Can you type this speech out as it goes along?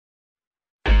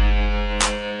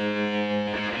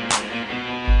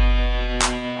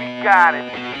got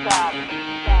it.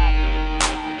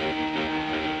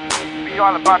 Be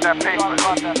all about that paper.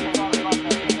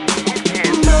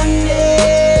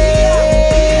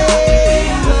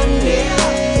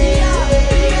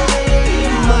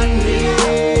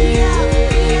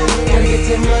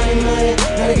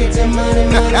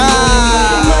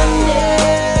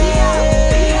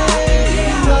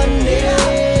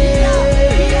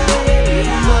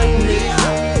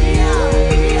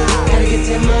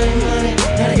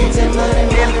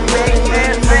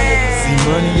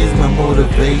 Money is my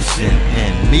motivation,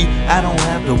 and me, I don't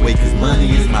have to wait, cause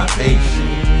money is my patient.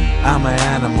 I'm an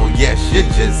animal, yes, you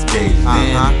just gazed in.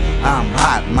 I'm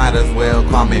hot, might as well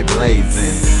call me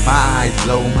blazing. My eyes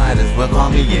low, might as well call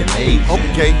me an Asian.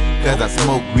 Okay, cause I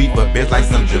smoke weed for bitch like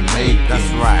some Jamaican.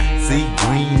 That's right. See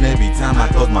green every time I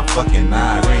close my fucking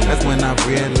eyes. That's when I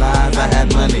realized I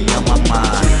had money on my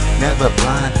mind. Never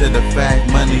blind to the fact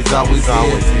money's always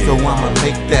here. So I'ma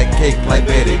make that cake like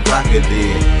Betty Crocker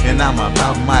did. And I'm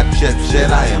about my chip shit,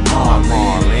 I am all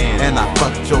in. And I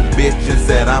fucked your bitch and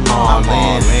said I'm all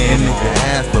in. And if you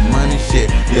ask for money shit,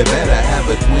 you better have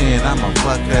a twin. I'ma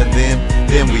fuck her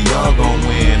then we all gon'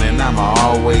 win. And I'ma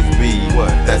always be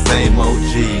that same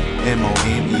OG,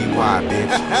 M-O-N-E-Y, bitch.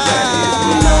 That is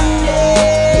me.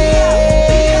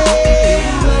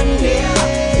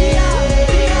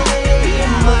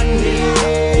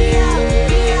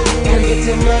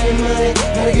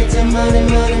 Gotta get your money,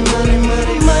 Monday.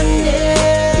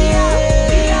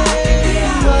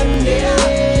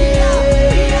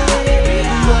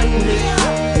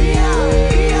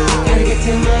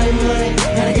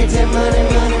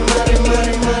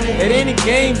 It ain't a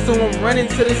game, so I'm running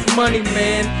to this money,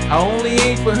 man. I only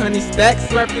aim for honey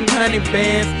stacks, wrapped in honey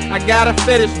bands. I got a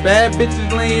fetish, bad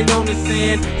bitches laying on the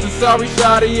sand. So sorry,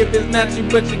 shawty, if it's not you,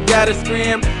 but you gotta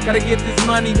scram. Gotta get this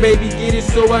money, baby, get it,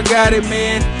 so I got it,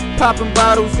 man. Popping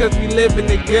bottles, cause we living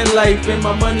the good life. And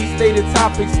my money stay the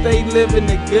topic, stay living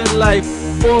the good life.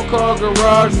 4-car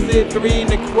garage, sit 3 in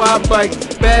the quad bike.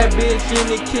 Bad bitch in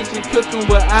the kitchen, cooking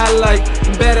what I like.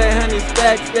 Better honey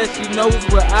stacks, that she knows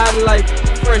what I like.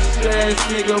 Fresh ass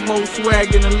nigga, more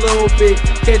swag in a little bit.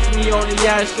 Catch me on the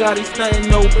yacht, shawty, stuntin',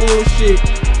 no bullshit.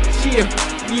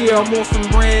 Yeah, I'm on some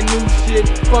brand new shit.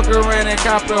 Fuck around and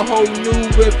cop a whole new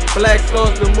whip. Black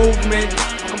Star's the movement.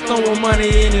 I'm throwing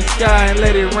money in the sky and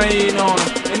let it rain on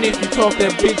them. And if you talk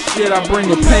that big shit, I bring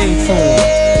the pain to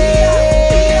them.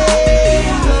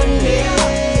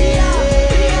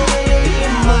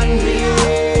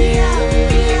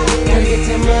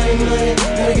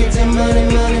 Gotta get your money,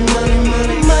 Monday.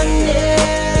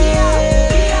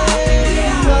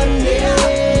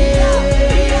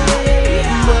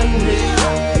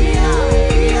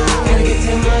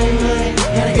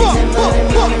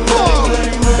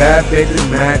 Bad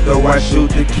bitches mad, though I shoot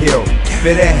to kill.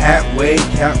 Fitted hat, wave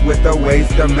cap with the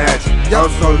waist to match. I'm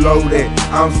so loaded,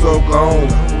 I'm so gone.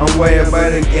 I'm way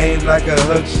above the game like a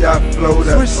hook shot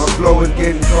floater. My flow is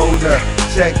getting colder.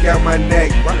 Check out my neck,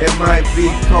 it might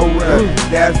be colder.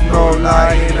 That's no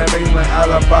lie, and I make my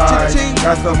alibi.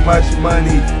 Got so much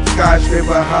money,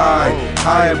 skyscraper high,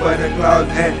 high above the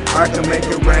clouds, and I can make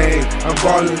it rain. I'm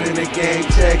ballin' in the game,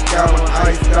 check out my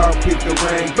iced out, peep the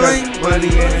rain. Cause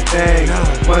money ain't a thing,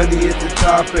 money is the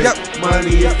topic,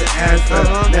 money is the answer.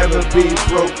 Never be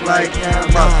broke like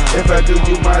Hammer. If I do,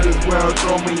 you might as well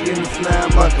throw me in the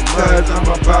slammer. Cause I'm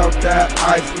about that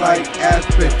ice like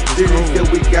Aspen. Didn't say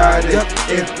we got it.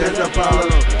 If there's a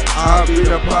problem, I'll be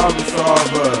the problem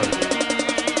solver.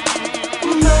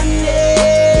 Monday.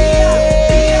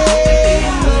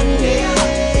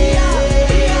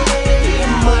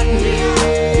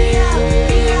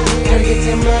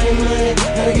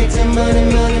 Gotta get your money,